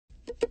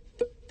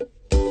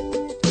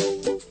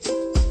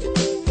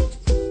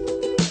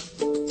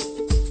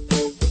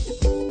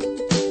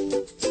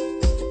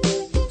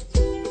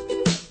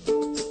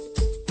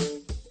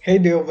Hey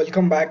there,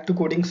 welcome back to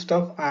Coding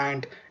Stuff.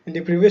 And in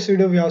the previous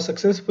video we have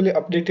successfully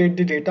updated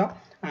the data,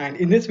 and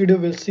in this video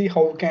we'll see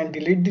how we can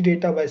delete the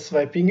data by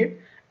swiping it,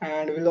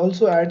 and we'll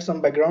also add some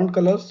background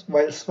colors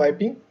while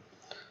swiping.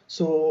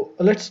 So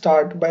let's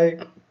start by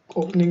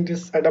opening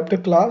this adapter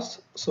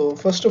class. So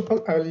first of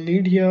all I will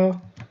need here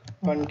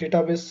one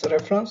database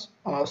reference,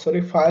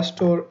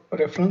 Firestore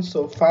reference.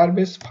 So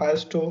Firebase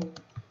Firestore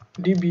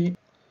DB.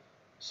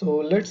 So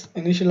let's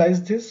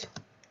initialize this.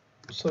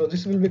 So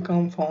this will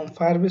become from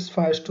Firebase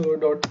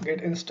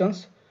Firestore.get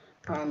instance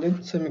and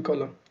then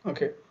semicolon.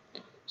 Okay.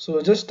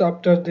 So just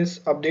after this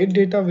update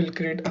data, we'll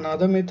create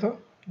another method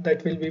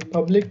that will be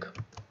public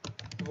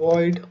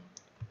void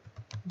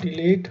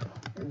delete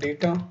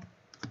data,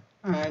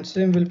 and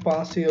same will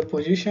pass here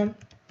position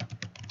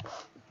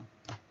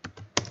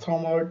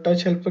from our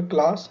touch helper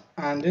class,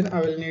 and then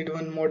I will need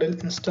one model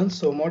instance.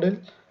 So model,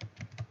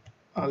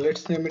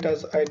 let's name it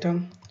as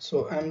item.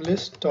 So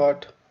mlist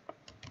dot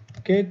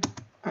get,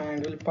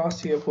 and we'll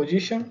pass here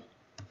position.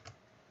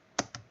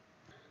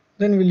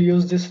 Then we'll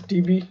use this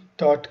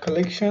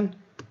db.collection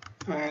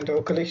and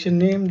our collection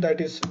name,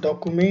 that is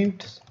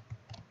documents,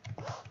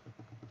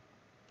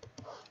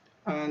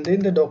 and then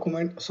the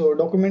document. So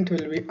document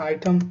will be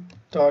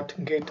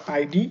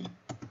item.getID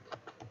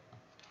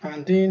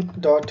and then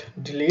dot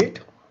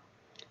delete,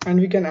 and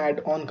we can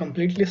add on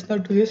complete listener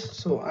to this.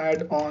 So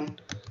add on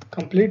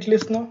complete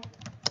listener,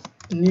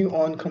 new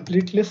on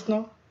complete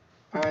listener,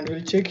 and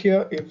we'll check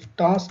here if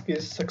task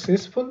is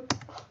successful,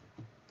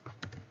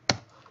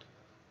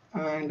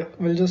 and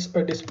we'll just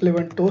display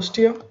one toast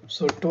here.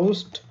 So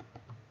toast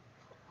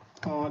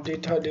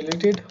data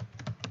deleted,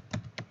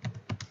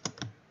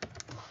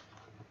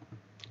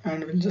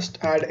 and we'll just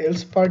add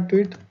else part to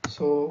it.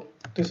 So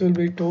this will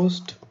be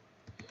toast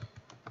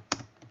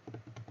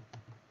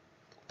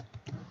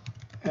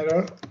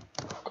error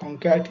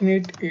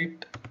concatenate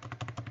it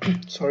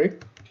sorry.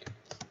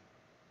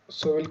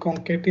 So we'll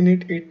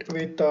concatenate it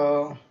with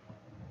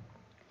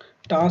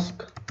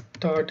task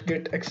dot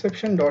get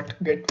exception dot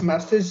get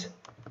message,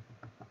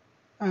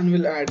 and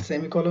we'll add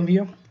semicolon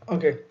here.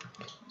 Okay.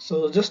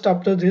 So just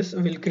after this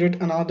we'll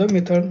create another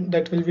method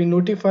that will be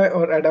notify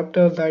our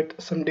adapter that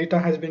some data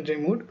has been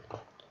removed.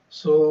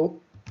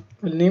 So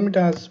we'll name it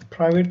as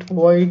private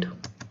void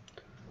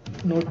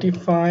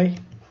notify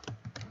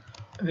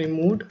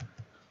removed,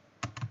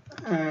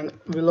 and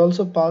we'll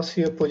also pass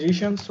here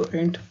position. So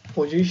int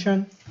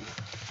position.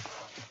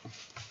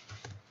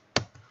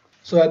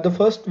 So at the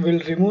first we'll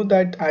remove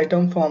that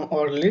item from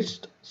our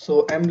list.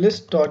 So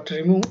mlist dot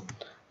remove,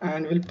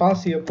 and we'll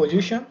pass here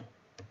position,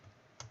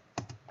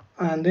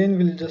 and then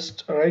we'll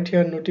just write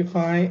here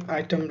notify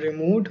item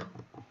removed,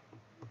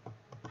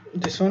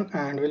 this one,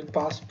 and we'll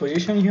pass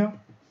position here,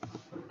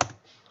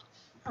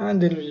 and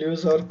then we'll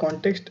use our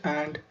context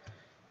and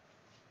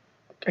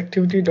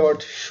activity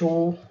dot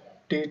show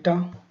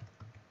data.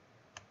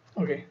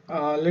 Okay,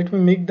 let me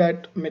make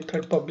that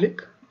method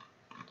public.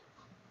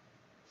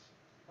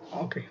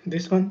 Okay,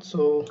 this one.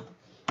 So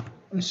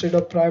instead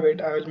of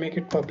private I will make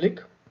it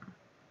public,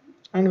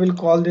 and we'll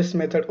call this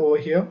method over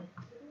here.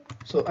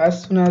 So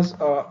as soon as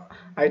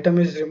item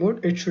is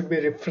removed, it should be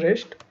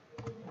refreshed.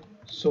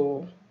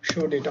 So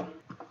show data,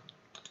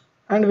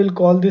 and we'll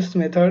call this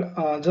method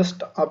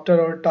just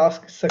after our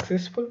task is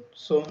successful.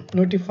 So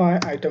notify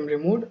item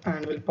removed,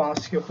 and we'll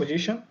pass here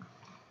position.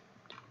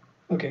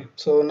 Okay,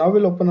 so now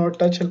we'll open our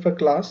touch helper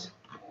class,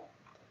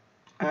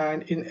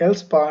 and in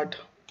else part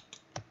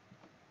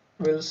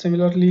we'll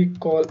similarly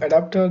call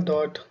adapter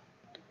dot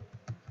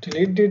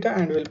delete data,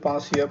 and we'll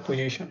pass here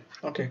position.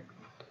 Okay,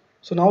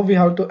 so now we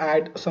have to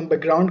add some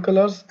background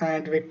colors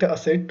and vector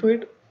asset to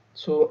it.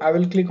 So I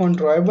will click on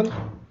drawable,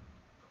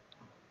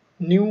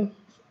 new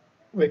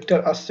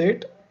vector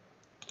asset,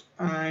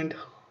 and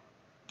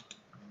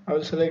I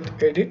will select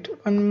edit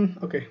one.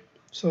 Okay,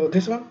 so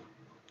this one,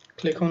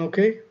 click on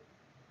OK.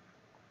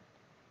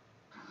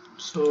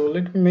 So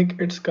let me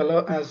make its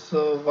color as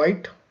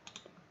white.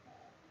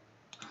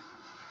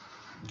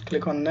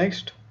 Click on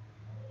next,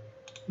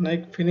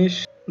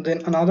 finish.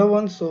 Then another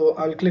one, so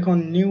I'll click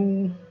on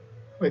new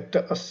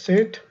vector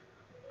asset,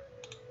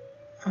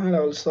 and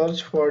I will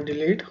search for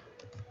delete.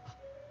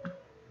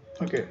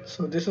 Okay,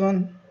 so this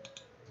one,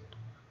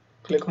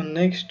 click on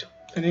next,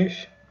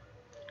 finish.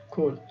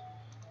 Cool.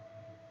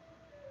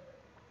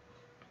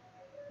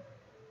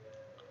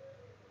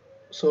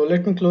 So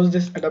let me close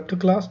this adapter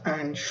class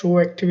and show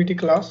activity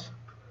class.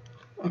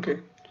 Okay,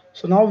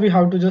 so now we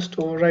have to just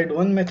override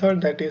one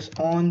method, that is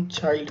on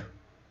child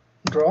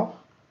draw.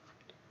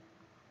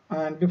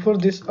 And before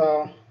this,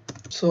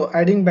 so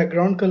adding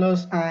background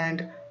colors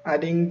and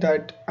adding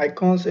that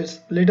icons is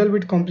little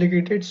bit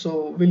complicated,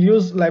 so we'll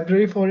use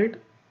library for it.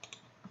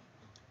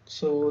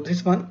 So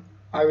this one,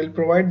 I will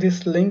provide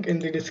this link in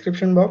the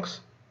description box.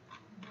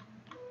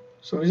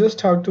 So we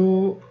just have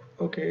to,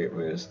 okay,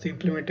 where's the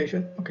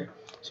implementation? Okay,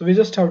 so we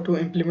just have to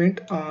implement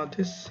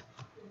this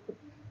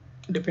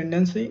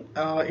dependency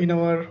in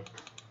our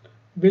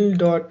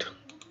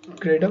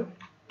build.gradle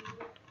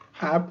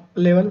app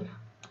level.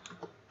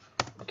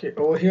 Okay,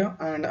 over here,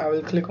 and I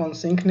will click on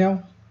sync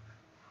now.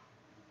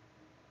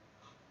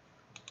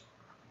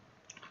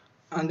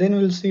 and then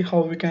we'll see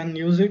how we can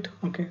use it.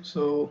 Okay,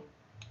 so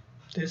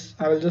this,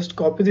 I will just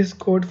copy this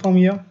code from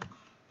here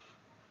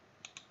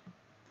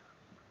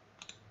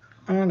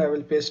and I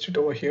will paste it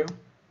over here.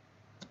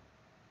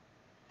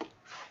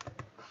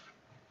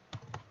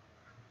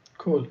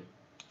 Cool.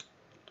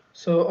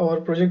 So our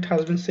project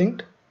has been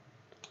synced.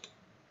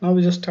 Now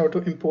we just have to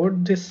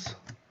import this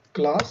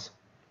class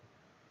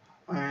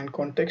and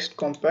context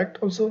compact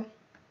also.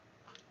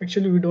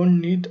 Actually we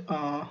don't need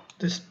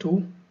this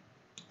two,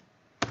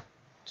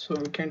 so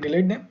we can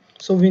delete them.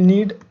 So we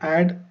need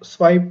add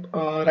swipe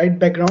right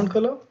background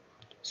color.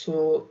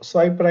 So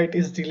swipe right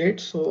is delayed,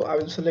 so I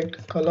will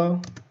select color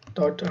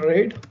dot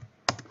red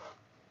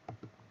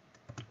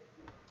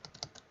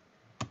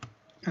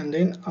and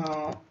then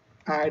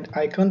add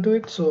icon to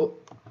it. So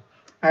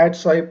add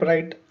swipe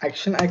right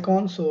action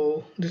icon,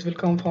 so this will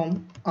come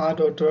from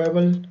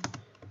r.drawable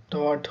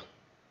dot,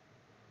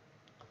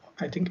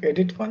 I think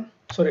edit one,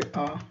 sorry,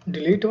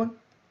 delete one.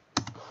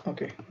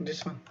 Okay,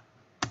 this one.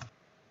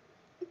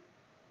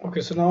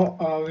 Okay, so now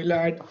we'll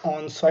add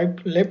on swipe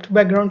left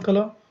background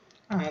color,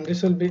 and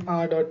this will be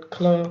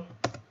r.color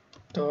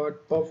dot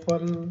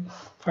purple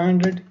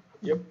 500.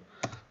 Yep,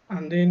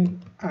 and then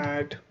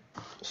add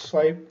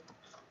swipe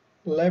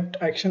left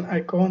action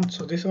icon,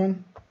 so this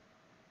one,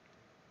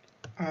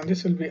 and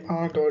this will be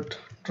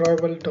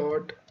r.drawable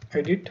dot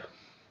edit.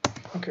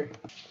 Okay.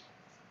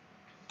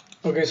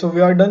 Okay, so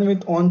we are done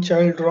with on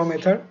child draw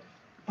method.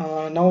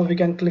 Now we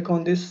can click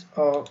on this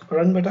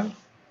run button.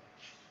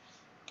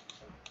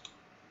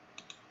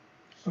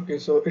 Okay,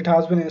 so it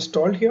has been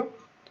installed here.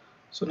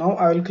 So now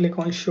I will click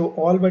on show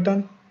all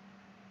button.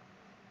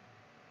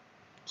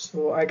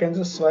 So I can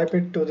just swipe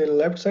it to the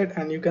left side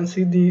and you can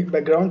see the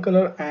background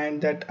color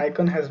and that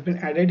icon has been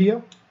added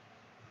here.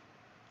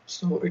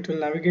 So it will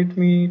navigate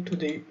me to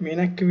the main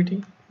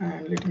activity,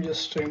 and let me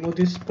just remove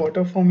this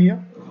pointer from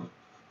here.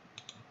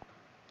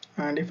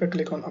 And if I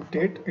click on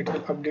update, it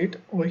will update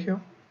over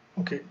here.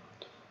 Okay,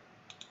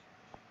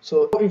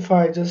 so if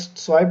I just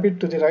swipe it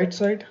to the right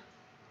side,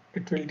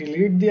 it will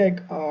delete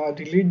the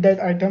delete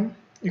that item,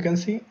 you can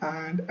see,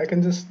 and I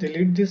can just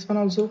delete this one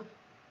also.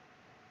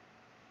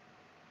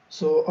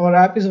 So our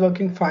app is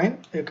working fine.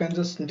 You can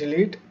just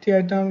delete the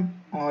item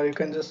or you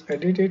can just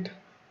edit it.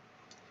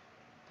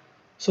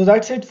 So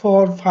that's it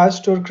for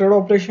Firestore CRUD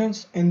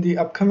operations. In the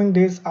upcoming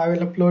days I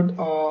will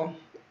upload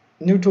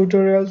new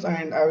tutorials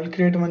and I will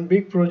create one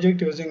big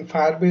project using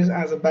Firebase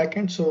as a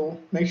backend. So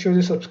make sure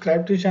you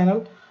subscribe to the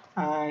channel,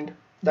 and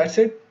that's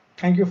it.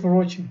 Thank you for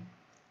watching.